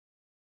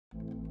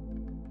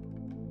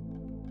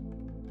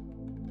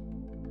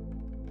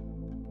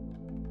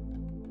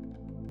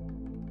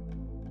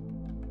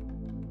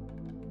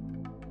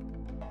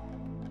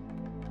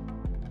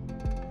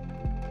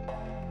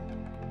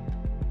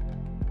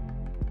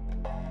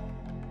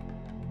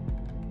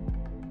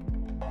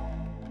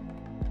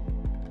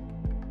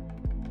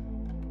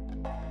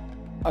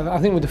I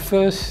think with the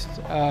first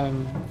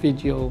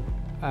video,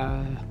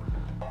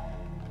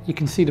 you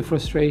can see the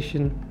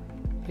frustration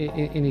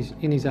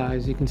in his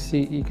eyes. You can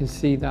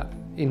see that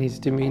in his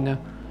demeanour.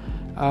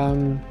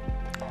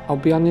 I'll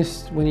be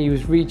honest, when he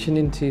was reaching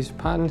into his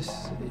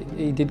pants,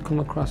 he did come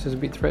across as a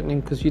bit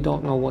threatening because you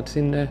don't know what's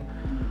in there.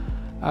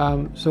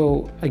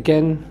 So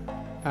again,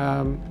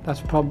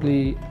 that's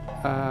probably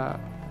a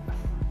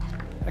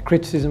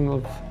criticism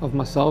of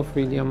myself,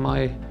 really, on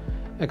my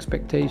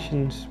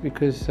expectations,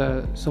 because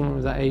someone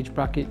of that age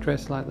bracket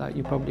dressed like that,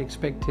 you're probably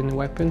expecting a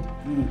weapon.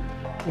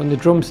 When the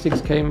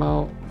drumsticks came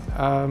out,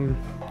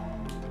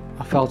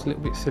 I felt a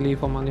little bit silly,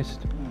 if I'm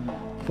honest.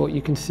 But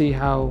you can see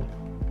how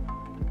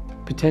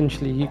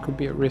potentially he could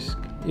be at risk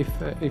if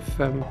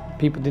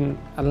people didn't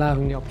allow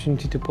him the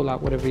opportunity to pull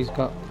out whatever he's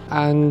got.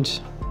 And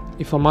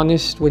if I'm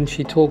honest, when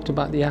she talked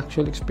about the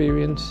actual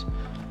experience,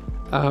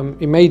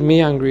 it made me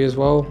angry as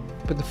well.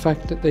 But the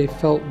fact that they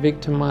felt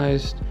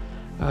victimised,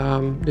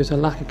 there's a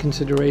lack of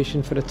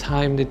consideration for the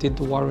time they did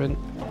the warrant.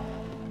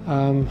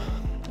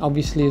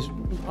 Obviously,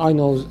 I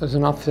know as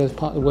an officer, as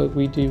part of the work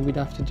we do, we'd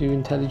have to do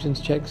intelligence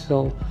checks,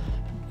 so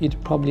you'd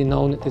probably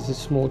known that there's a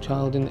small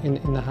child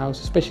in the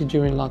house, especially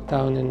during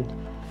lockdown, and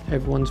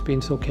everyone's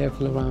been so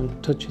careful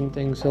around touching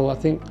things. So I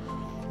think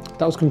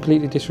that was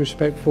completely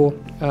disrespectful.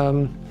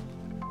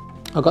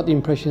 I got the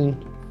impression,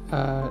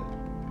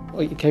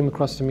 it came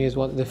across to me as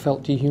well, that they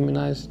felt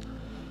dehumanised,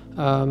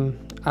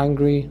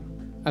 angry.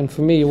 And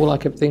for me, all I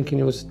kept thinking,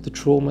 it was the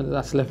trauma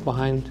that's left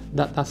behind.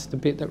 That's the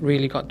bit that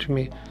really got to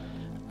me.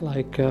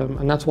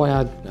 And that's why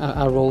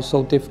our role's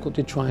so difficult,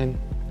 to try and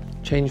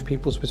change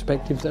people's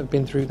perspectives that have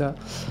been through that.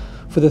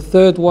 For the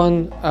third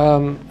one,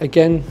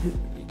 again,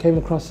 he came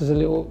across as a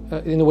little,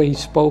 in the way he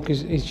spoke,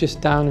 he's just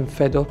down and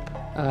fed up.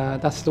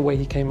 That's the way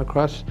he came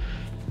across.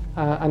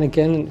 And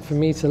again, for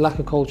me, it's a lack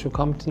of cultural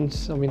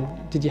competence. I mean,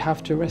 did you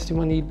have to arrest him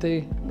on Eid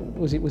day?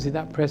 Was it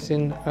that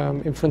pressing,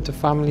 in front of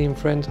family and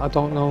friends? I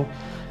don't know.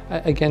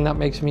 Again, that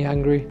makes me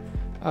angry.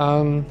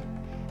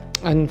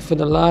 And for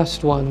the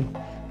last one,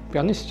 to be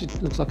honest, it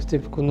just looks like a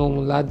typical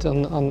normal lad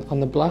on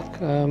the block.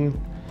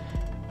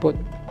 But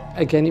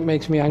again, it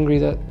makes me angry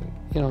that,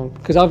 you know,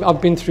 because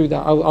I've been through that.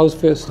 I was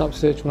first stop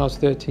search when I was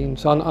 13,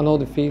 so I know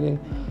the feeling.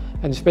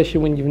 And especially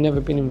when you've never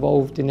been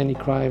involved in any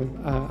crime,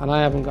 and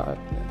I haven't got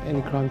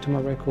any crime to my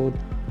record,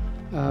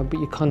 but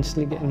you're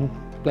constantly getting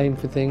blamed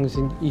for things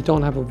and you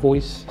don't have a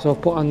voice. So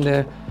I've put on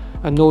there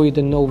annoyed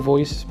and no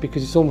voice,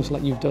 because it's almost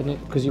like you've done it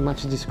because you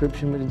match the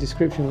description, but the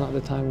description a lot of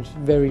the time is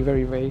very,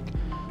 very vague.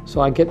 So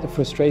I get the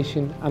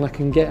frustration, and I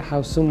can get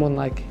how someone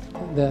like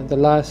the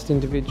last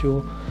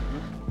individual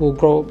will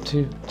grow up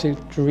to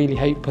really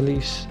hate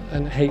police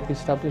and hate the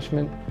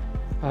establishment.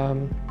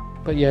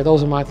 But yeah,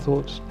 those are my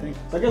thoughts. Thanks.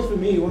 So I guess for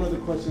me, one of the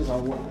questions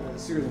a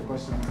series of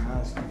questions I want to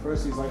ask you.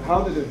 First is, like,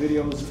 how did the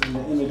videos and the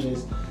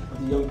images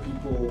of the young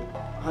people,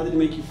 how did it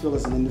make you feel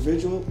as an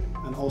individual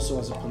and also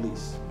as a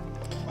police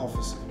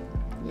officer?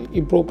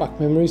 It brought back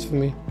memories for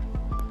me.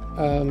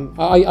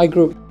 I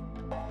grew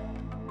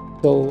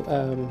up, so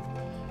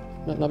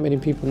not many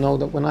people know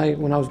that when I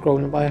was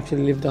growing up, I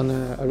actually lived on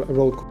a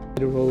road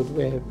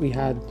where we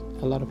had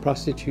a lot of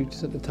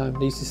prostitutes at the time.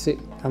 They used to sit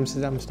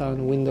Amsterdam style in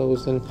the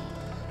windows, and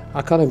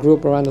I kind of grew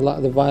up around a lot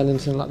of the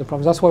violence and a lot of the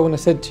problems. That's why when I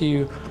said to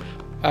you,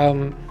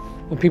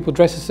 when people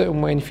dress a certain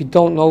way, and if you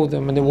don't know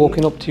them and they're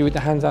walking up to you with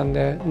their hands on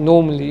there,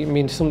 normally it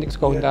means something's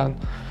going down.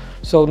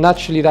 So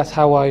naturally, that's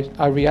how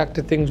I react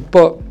to things.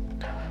 But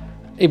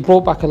it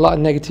brought back a lot of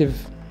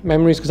negative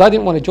memories, because I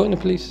didn't want to join the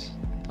police.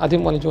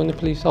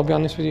 I'll be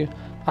honest with you.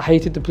 I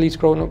hated the police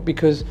growing up,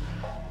 because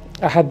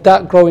I had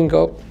that growing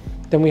up.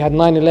 Then we had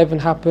 9/11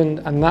 happen,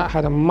 and that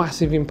had a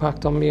massive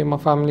impact on me and my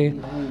family.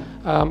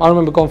 I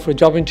remember going for a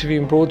job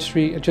interview in Broad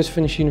Street. I just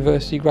finished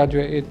university,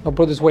 graduated. My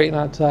brother's waiting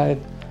outside.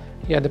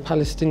 He had the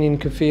Palestinian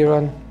kafir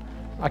on.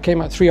 I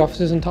came out 3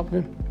 officers on top of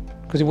him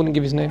because he wouldn't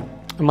give his name.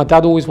 And my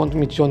dad always wanted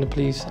me to join the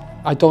police.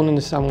 I don't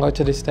understand why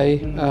to this day,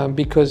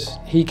 because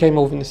he came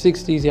over in the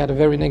 60s. He had a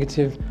very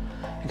negative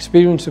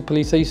experience with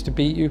police. They used to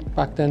beat you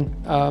back then.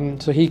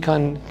 So he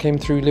kind of came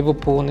through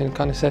Liverpool and then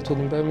kind of settled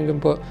in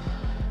Birmingham.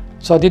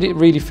 So I did it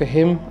really for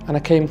him, and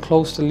I came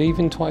close to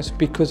leaving twice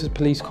because of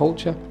police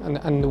culture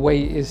and the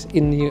way it is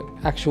in the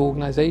actual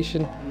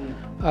organisation.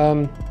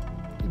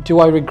 Do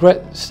I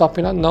regret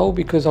stopping that? No,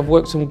 because I've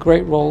worked some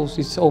great roles.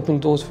 It's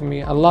opened doors for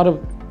me. A lot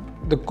of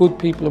the good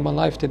people in my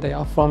life today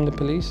are from the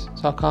police,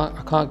 so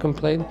I can't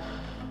complain.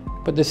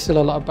 But there's still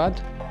a lot of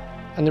bad.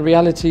 And the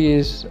reality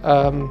is,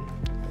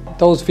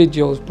 those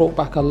videos brought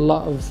back a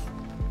lot of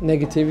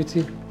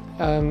negativity.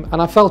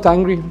 And I felt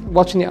angry.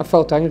 Watching it, I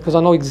felt angry because I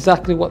know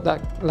exactly what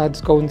that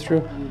lad's going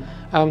through.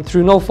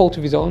 Through no fault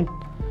of his own.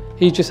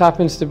 He just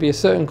happens to be a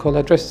certain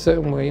colour, dressed a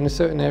certain way in a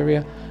certain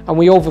area. And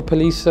we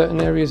over-police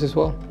certain areas as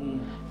well.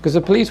 Because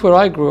the police where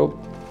I grew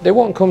up, they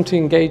won't come to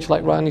engage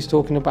like Rani's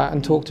talking about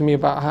and talk to me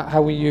about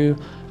how are you,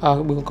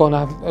 we'll go and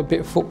have a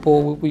bit of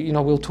football,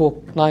 we'll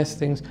talk nice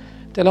things.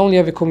 They'll only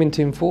ever come in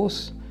to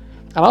enforce.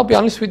 And I'll be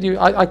honest with you,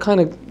 I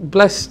kind of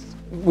blessed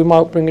with my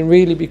upbringing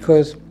really,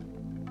 because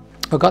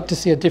I got to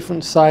see a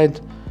different side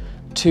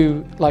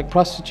to like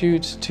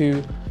prostitutes,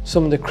 to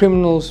some of the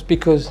criminals,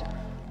 because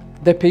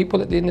they're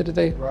people at the end of the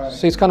day. Right.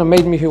 So it's kind of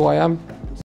made me who I am.